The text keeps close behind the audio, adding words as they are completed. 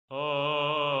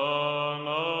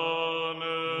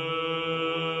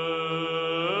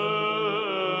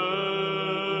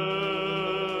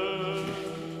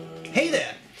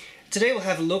Today we'll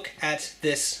have a look at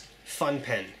this fun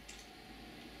pen,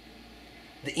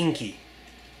 the Inky.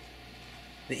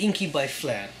 The Inky by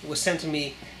Flair. It was sent to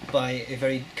me by a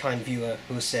very kind viewer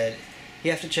who said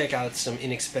you have to check out some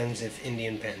inexpensive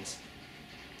Indian pens.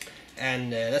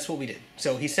 And that's what we did.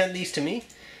 So he sent these to me.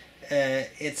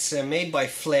 It's made by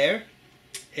Flair.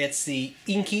 It's the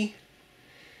Inky.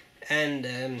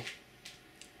 And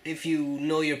if you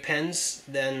know your pens,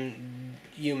 then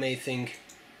you may think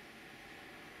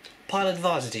Pilot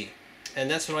Varsity, and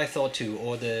that's what I thought too,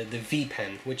 or the V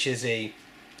pen, which is a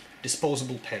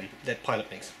disposable pen that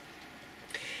Pilot makes.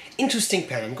 Interesting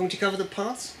pen. I'm going to cover the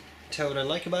parts, tell what I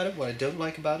like about it, what I don't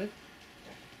like about it,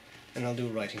 and I'll do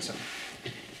a writing sum.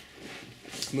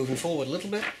 Moving forward a little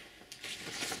bit,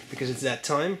 because it's that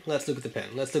time, let's look at the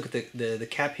pen. Let's look at the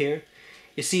cap here.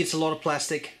 You see it's a lot of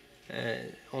plastic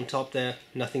on top there,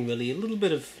 nothing really, a little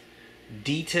bit of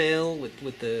detail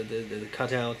with the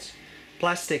cutouts.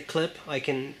 Plastic clip, I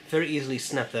can very easily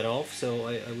snap that off, so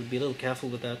I would be a little careful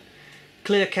with that.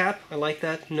 Clear cap, I like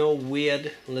that. No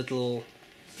weird little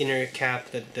inner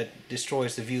cap that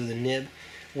destroys the view of the nib.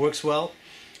 Works well.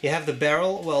 You have the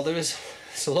barrel. Well, there's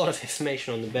a lot of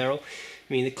information on the barrel.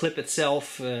 I mean, the clip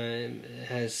itself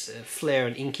has Flair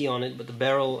and Inky on it, but the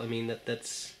barrel, I mean,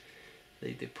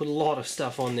 they put a lot of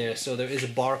stuff on there. So there is a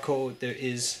barcode. There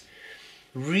is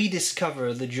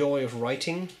rediscover the joy of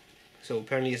writing. So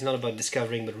apparently it's not about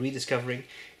discovering, but rediscovering.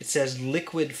 It says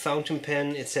liquid fountain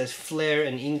pen. It says Flair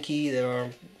and Inky. There are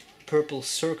purple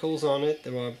circles on it.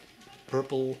 There are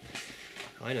purple,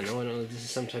 I don't know, this is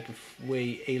some type of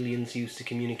way aliens used to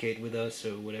communicate with us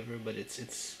or whatever, but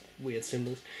it's weird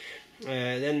symbols.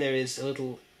 Then there is a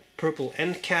little purple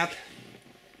end cap.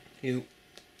 You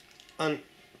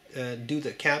undo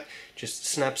the cap, just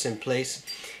snaps in place.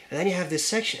 And then you have this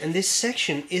section, and this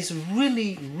section is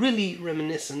really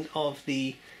reminiscent of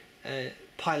the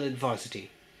Pilot Varsity.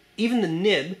 Even the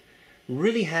nib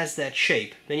really has that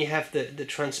shape. Then you have the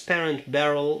transparent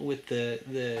barrel with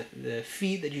the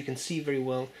feet that you can see very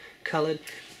well colored.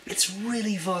 It's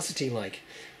really Varsity-like.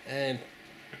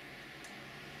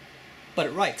 But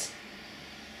it writes,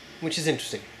 which is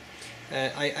interesting.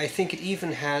 I think it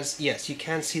even has, yes, you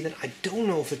can see that. I don't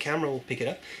know if the camera will pick it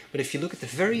up, but if you look at the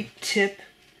very tip,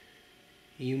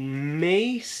 you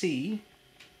may see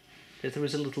that there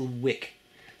is a little wick.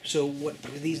 So what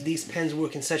these pens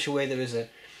work in such a way, there is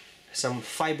some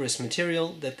fibrous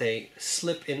material that they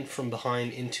slip in from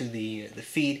behind into the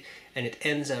feed, and it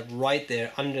ends up right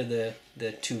there under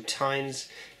the two tines,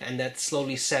 and that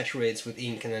slowly saturates with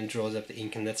ink and then draws up the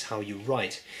ink, and that's how you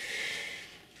write.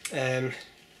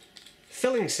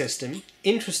 Filling system,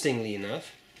 interestingly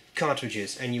enough,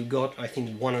 cartridges, and you got, I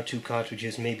think, 1 or 2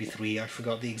 cartridges, maybe 3, I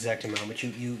forgot the exact amount, but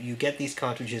you get these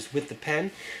cartridges with the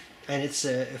pen, and it's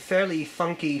a fairly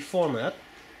funky format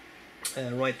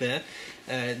right there.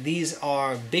 These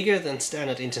are bigger than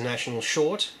Standard International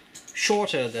Short,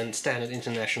 shorter than Standard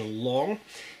International Long,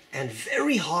 and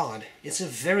very hard. It's a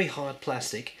very hard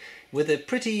plastic with a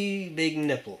pretty big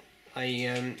nipple.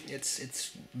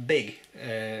 It's big,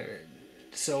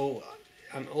 so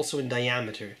I'm also in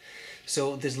diameter.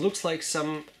 So this looks like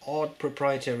some odd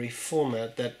proprietary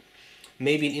format that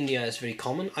maybe in India is very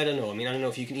common. I don't know. I mean, I don't know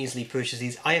if you can easily purchase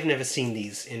these. I have never seen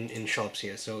these in shops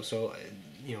here. So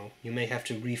you know, you may have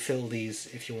to refill these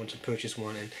if you want to purchase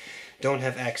one and don't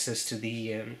have access to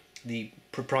the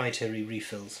proprietary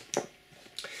refills.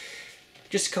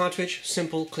 Just a cartridge,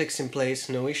 simple, clicks in place,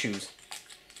 no issues.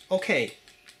 Okay.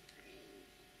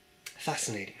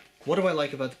 Fascinating. What do I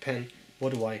like about the pen?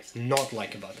 What do I not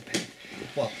like about the pen?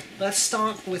 Well, let's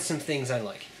start with some things I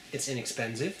like. It's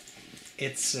inexpensive.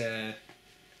 It's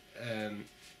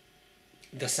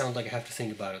does sound like I have to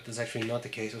think about it. That's actually not the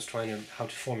case. I was trying to how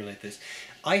to formulate this.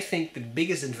 I think the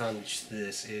biggest advantage to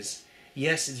this is,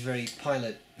 yes, it's very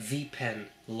Pilot V pen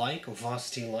like or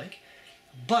Varsity like,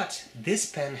 but this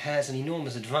pen has an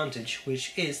enormous advantage,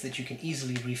 which is that you can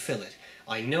easily refill it.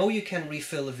 I know you can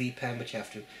refill a V pen, but you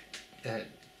have to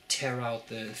tear out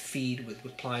the feed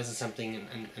with pliers or something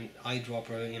and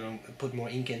eyedropper, you know, put more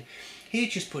ink in. Here you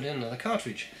just put in another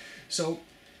cartridge. So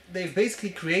they've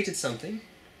basically created something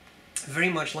very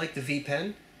much like the V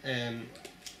pen,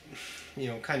 you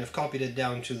know, kind of copied it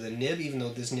down to the nib, even though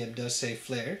this nib does say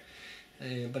Flair,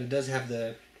 but it does have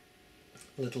the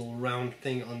little round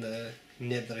thing on the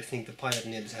nib that I think the Pilot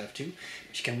nibs have too,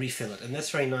 but you can refill it, and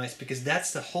that's very nice because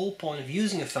that's the whole point of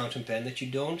using a fountain pen, that you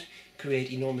don't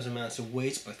create enormous amounts of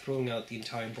waste by throwing out the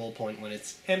entire ballpoint when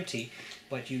it's empty,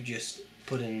 but you just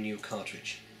put in a new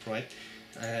cartridge, right?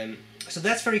 So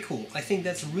that's very cool. I think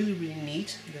that's really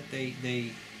neat that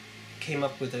they came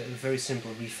up with a very simple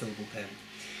refillable pen.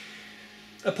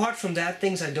 Apart from that,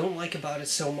 things I don't like about it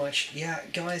so much. Yeah,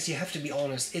 guys, you have to be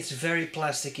honest. It's very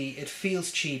plasticky. It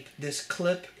feels cheap. This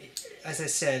clip, as I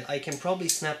said, I can probably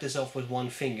snap this off with one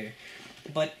finger.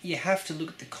 But you have to look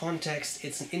at the context.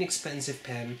 It's an inexpensive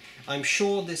pen. I'm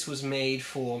sure this was made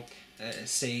for,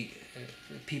 say,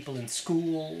 people in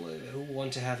school who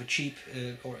want to have a cheap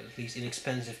or at least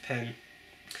inexpensive pen.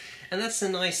 And that's the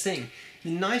nice thing. The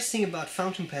nice thing about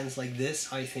fountain pens like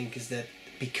this, I think, is that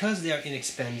because they are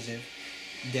inexpensive,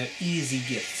 they're easy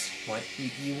gifts, right?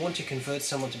 You want to convert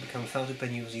someone to become a fountain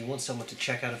pen user, you want someone to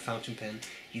check out a fountain pen,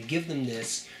 you give them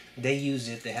this, they use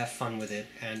it, they have fun with it,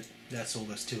 and that's all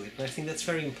there's to it. And I think that's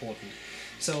very important.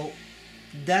 So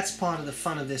that's part of the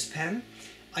fun of this pen.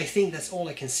 I think that's all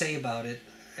I can say about it.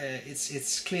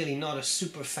 It's clearly not a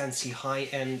super fancy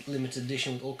high-end limited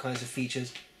edition with all kinds of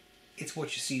features. It's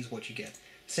what you see is what you get.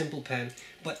 Simple pen.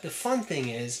 But the fun thing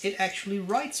is, it actually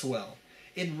writes well.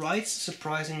 It writes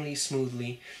surprisingly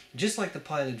smoothly, just like the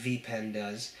Pilot V pen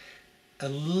does. A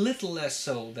little less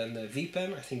so than the V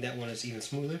pen. I think that one is even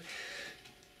smoother.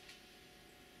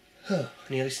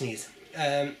 Nearly sneezed.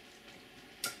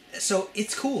 So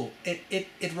it's cool.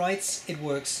 It writes, it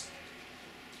works,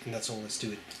 and that's all there's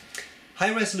to it.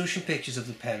 High resolution pictures of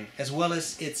the pen, as well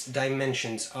as its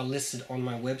dimensions, are listed on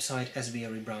my website,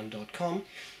 sbrebrown.com.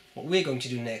 What we're going to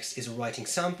do next is a writing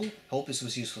sample. Hope this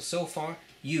was useful so far.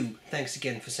 You, thanks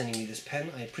again for sending me this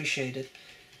pen. I appreciate it.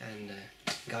 And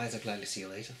guys, I'll gladly see you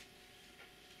later.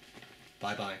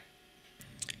 Bye bye.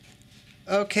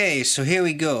 Okay, so here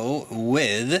we go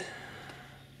with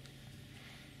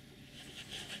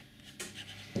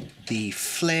the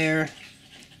Flair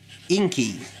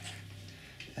Inky.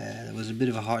 There was a bit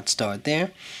of a hard start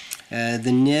there.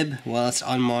 The nib, well, it's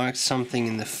unmarked, something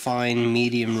in the fine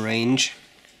medium range.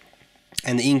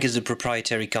 And the ink is a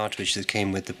proprietary cartridge that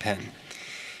came with the pen.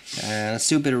 Let's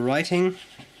do a bit of writing.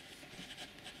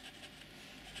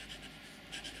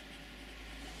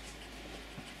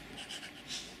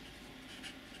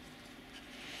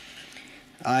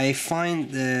 I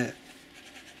find the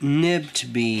nib to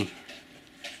be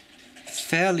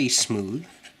fairly smooth,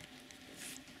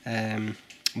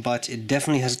 but it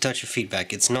definitely has a touch of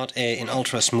feedback. It's not an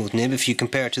ultra smooth nib. If you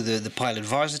compare it to the Pilot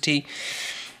Varsity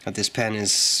that this pen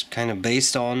is kind of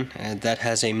based on, that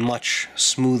has a much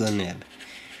smoother nib.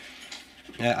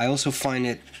 I also find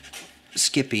it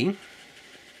skippy.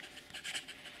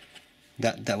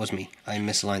 That was me. I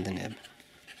misaligned the nib.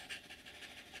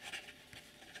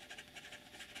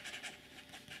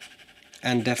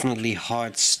 And definitely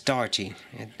hard starty.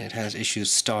 It has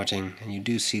issues starting, and you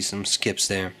do see some skips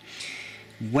there.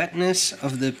 Wetness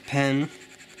of the pen,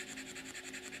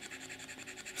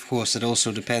 of course, it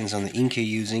also depends on the ink you're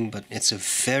using, but it's a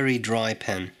very dry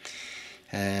pen.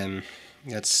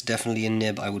 That's definitely a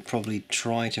nib I would probably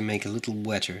try to make a little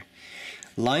wetter.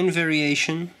 Line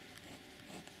variation.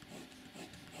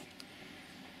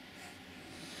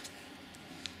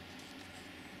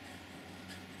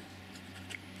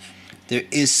 There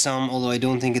is some, although I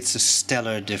don't think it's a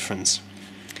stellar difference.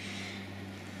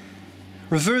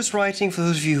 Reverse writing, for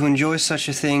those of you who enjoy such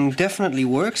a thing, definitely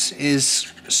works.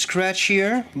 Is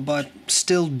scratchier, but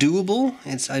still doable.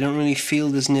 I don't really feel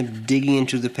this nib digging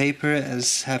into the paper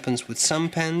as happens with some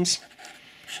pens.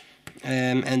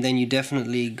 And then you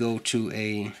definitely go to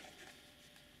a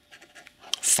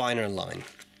finer line.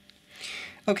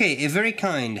 Okay, a very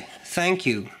kind thank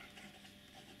you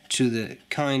to the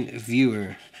kind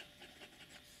viewer,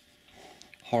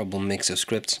 horrible mix of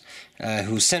scripts,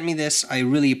 who sent me this. I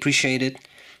really appreciate it.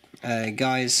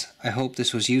 Guys, I hope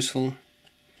this was useful,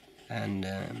 and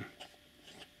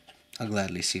I'll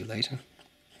gladly see you later.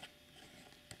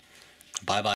 Bye bye.